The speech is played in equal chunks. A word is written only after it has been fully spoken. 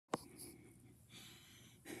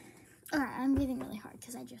Alright, I'm breathing really hard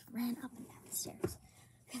because I just ran up and down the stairs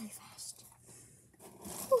really fast.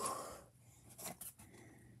 Whew.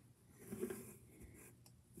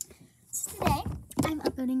 So today, I'm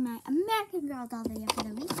uploading my American Girl doll video for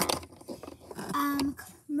the week.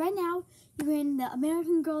 Right now, you're in the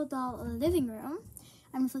American Girl doll living room.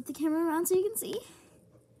 I'm gonna flip the camera around so you can see.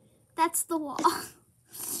 That's the wall.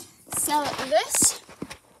 So this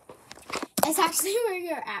is actually where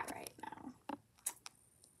you're at right now.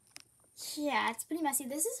 Yeah, it's pretty messy.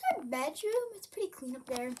 This is her bedroom. It's pretty clean up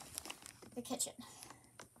there. The kitchen.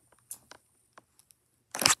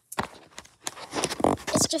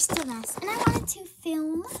 It's just a mess. And I wanted to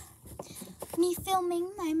film me filming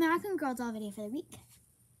my American Girl doll video for the week.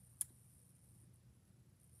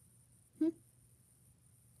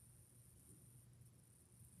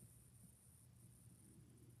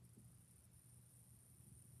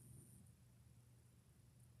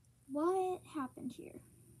 What happened here?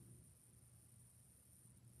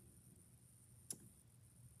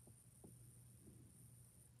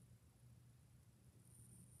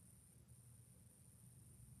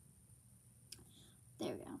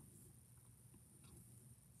 There we go.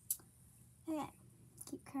 Okay,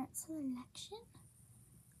 keep current selection.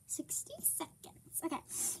 60 seconds. Okay,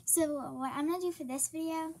 so what I'm gonna do for this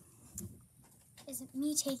video is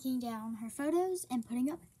me taking down her photos and putting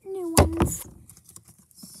up new ones.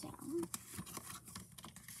 So,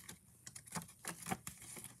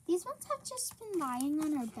 these ones have just been lying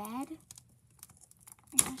on her bed.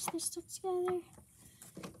 Oh my gosh, they're stuck together.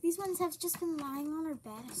 These ones have just been lying on her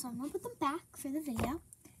bed, so I'm gonna put them back for the video.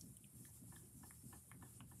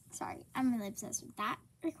 Sorry, I'm really obsessed with that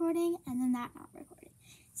recording and then that not recording.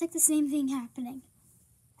 It's like the same thing happening.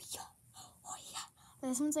 Oh yeah. But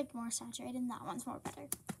this one's like more saturated and that one's more better.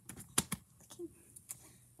 Okay.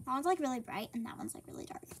 That one's like really bright and that one's like really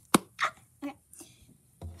dark. Okay.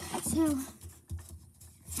 So,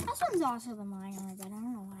 this one's also been lying on her bed. I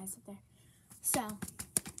don't know why it's up there. So,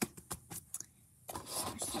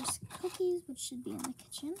 there's cookies, which should be in the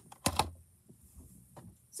kitchen.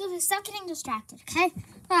 So just stop getting distracted, okay?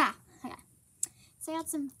 Okay. So I got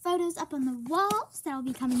some photos up on the walls that'll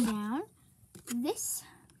be coming down. This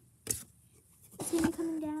is gonna be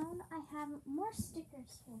coming down. I have more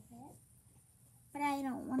stickers with it, but I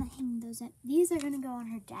don't want to hang those up. These are gonna go on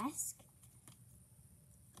her desk.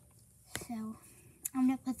 So I'm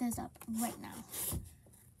gonna put those up right now.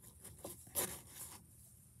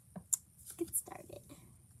 Let's get started.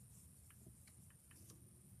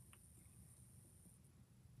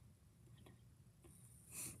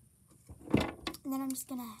 And then I'm just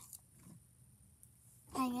gonna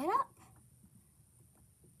hang it up.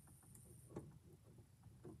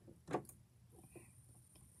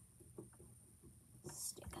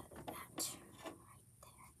 Stick out of that right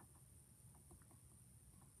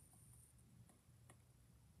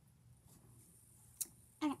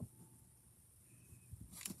there. Okay.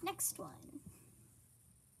 Next one.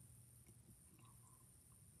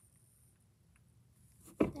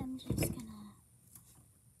 I'm just gonna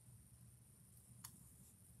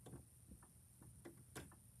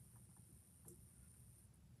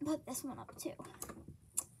put this one up too.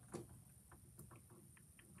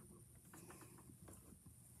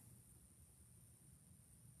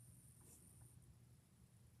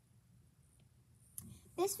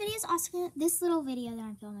 This video is also gonna, this little video that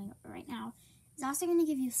I'm filming right now is also going to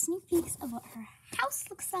give you sneak peeks of what her house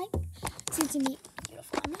looks like. It's going to be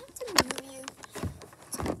beautiful. I'm going to have to move you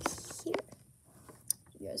to up here.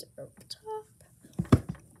 You guys are up top.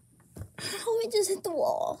 Oh, it just hit the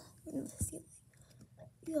wall.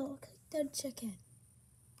 Yo, dead chicken.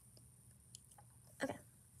 Okay,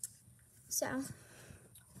 so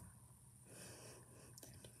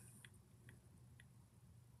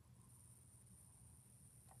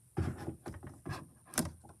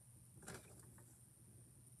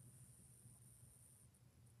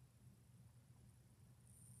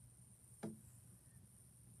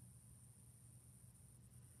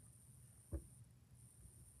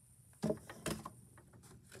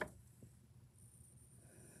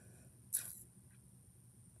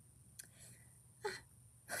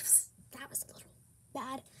that was a little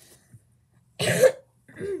bad. I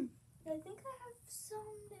think I have some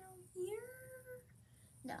down here.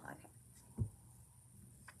 No, okay.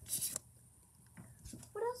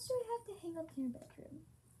 What else do we have to hang up in your bedroom?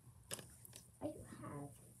 I don't have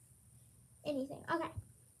anything. Okay.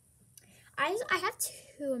 I have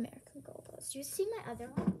two American Girl dolls. Do you see my other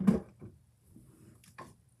one?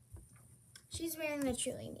 She's wearing the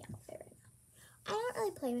Truly Me outfit right now. I don't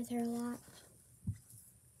really play with her a lot.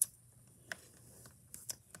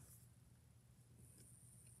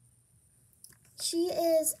 She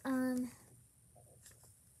is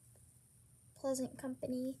Pleasant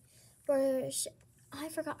Company, I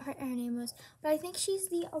forgot her name was, but I think she's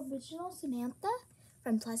the original Samantha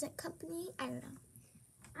from Pleasant Company. I don't know.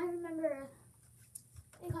 I remember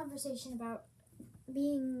a conversation about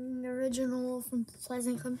being original from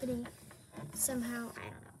Pleasant Company somehow. I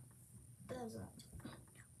don't know. That was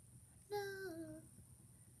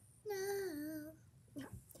no.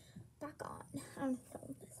 Back on. I'm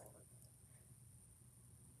filming this.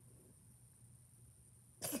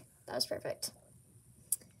 That was perfect.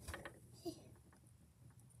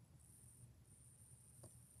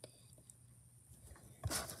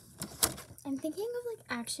 I'm thinking of like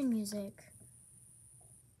action music.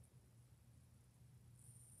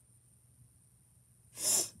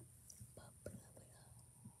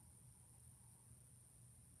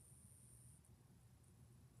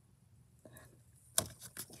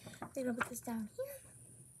 I'm gonna put this down here.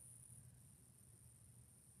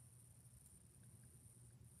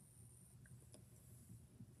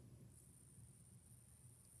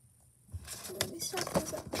 Let me set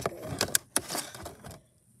this up here.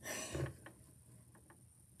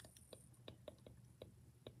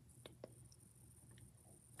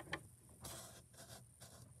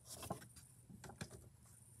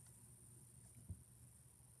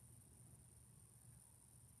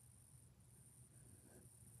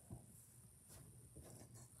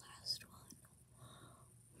 Last one.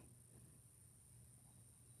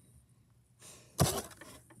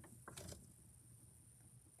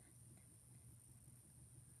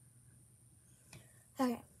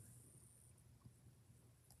 Okay.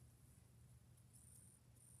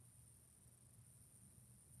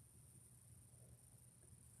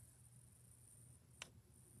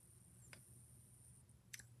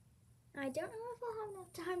 I don't know if I'll have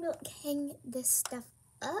enough time to like hang this stuff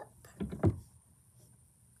up. I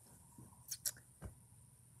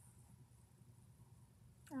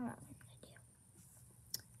don't know what I'm gonna do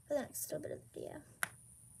for the next little bit of the video.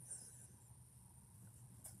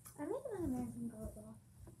 I'm making an American Girl doll.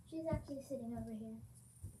 She's actually sitting over here.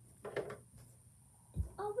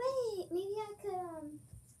 Oh wait, maybe I could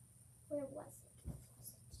where was it?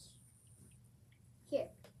 Here.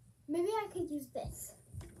 Maybe I could use this.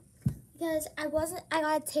 Because I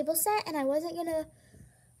got a table set and I wasn't gonna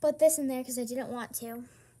put this in there because I didn't want to.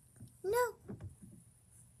 No.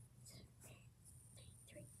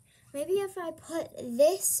 Maybe if I put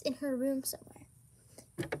this in her room somewhere.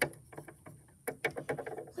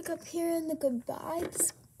 Like up here in the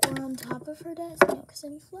goodbyes or on top of her desk. No, because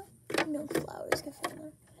no flowers could fit in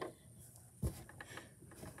there.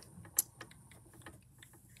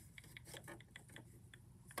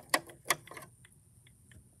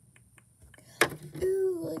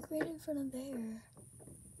 Ooh, like right in front of there.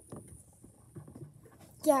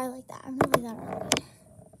 Yeah, I like that. I'm gonna leave that on good.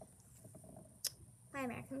 My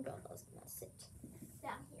American Girl doll's gonna sit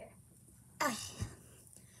down here. I'm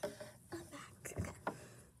back. Okay.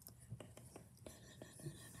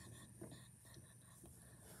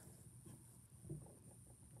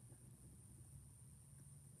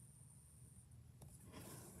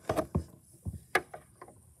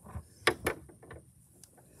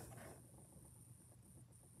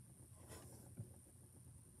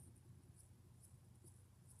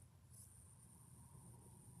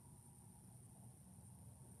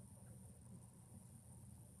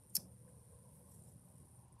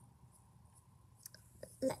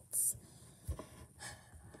 Let's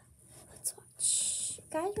watch.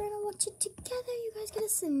 Guys, we're gonna watch it together. You guys get a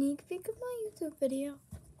sneak peek of my YouTube video.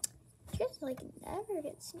 You guys like never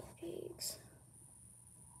get sneak peeks,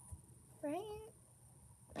 right?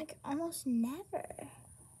 Like almost never.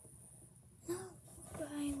 No, but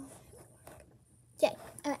I won't. Okay,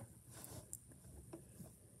 okay.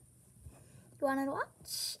 You wanted to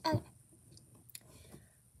watch? Okay.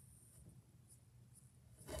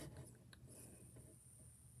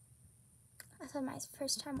 I thought my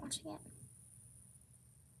first time watching it.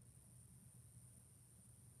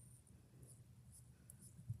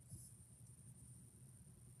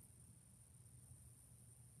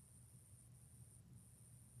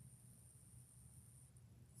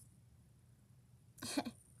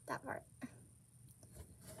 That part.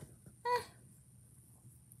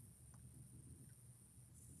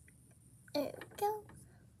 There we go.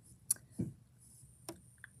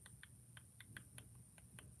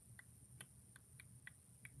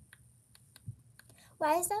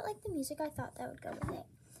 Why is that like the music I thought that would go with it?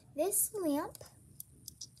 This lamp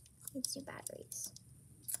needs new batteries.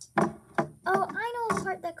 Oh, I know a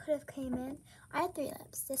part that could have came in. I had 3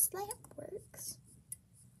 lamps. This lamp works.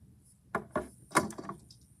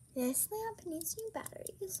 This lamp needs new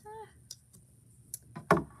batteries.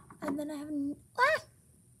 And then I have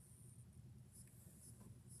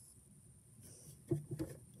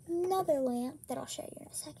another lamp that I'll show you in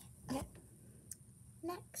a second. Okay.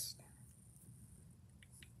 Next.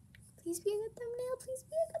 Please be a good thumbnail. Please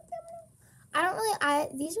be a good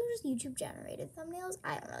thumbnail. These are just YouTube generated thumbnails.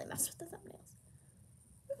 I don't really mess with the thumbnails.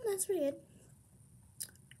 That's pretty good.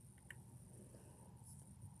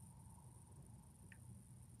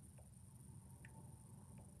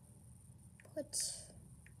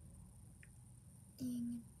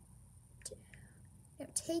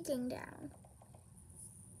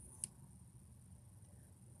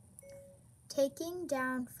 Taking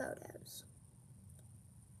down photos.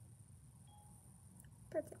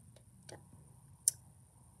 Perfect. Done.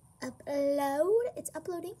 Upload. It's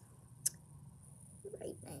uploading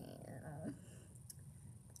right now.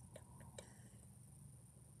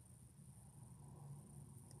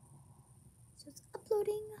 So it's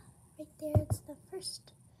uploading right there. It's the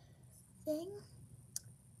first thing.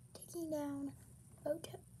 Taking down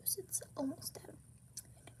photos. It's almost done.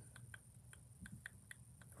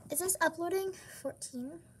 Is this uploading?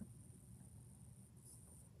 14.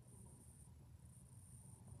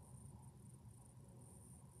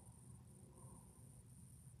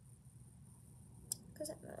 Because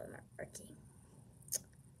I'm not working.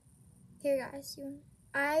 Here, guys,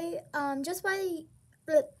 just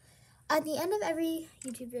at the end of every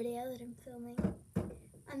YouTube video that I'm filming,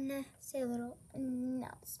 I'm gonna say a little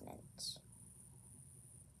announcement.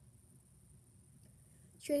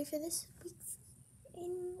 You ready for this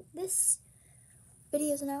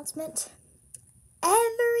video's announcement?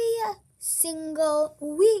 Every single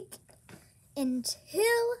week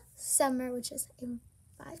until summer, which is in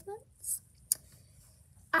 5 months,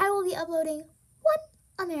 I will be uploading one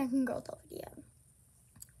American Girl doll video.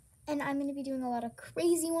 And I'm going to be doing a lot of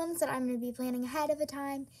crazy ones that I'm going to be planning ahead of the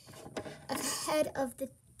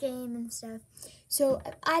game and stuff. So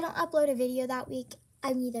if I don't upload a video that week,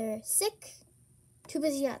 I'm either sick, too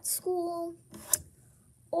busy at school,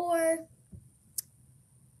 or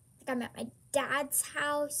I'm at my dad's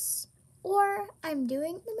house, or I'm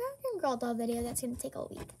doing the American Girl doll video that's going to take a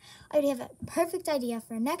week. I already have a perfect idea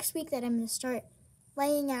for next week that I'm going to start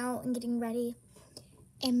laying out and getting ready.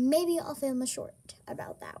 And maybe I'll film a short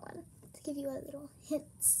about that one to give you a little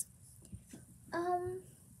hints. So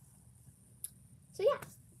yeah.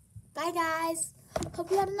 Bye guys.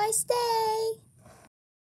 Hope you had a nice day.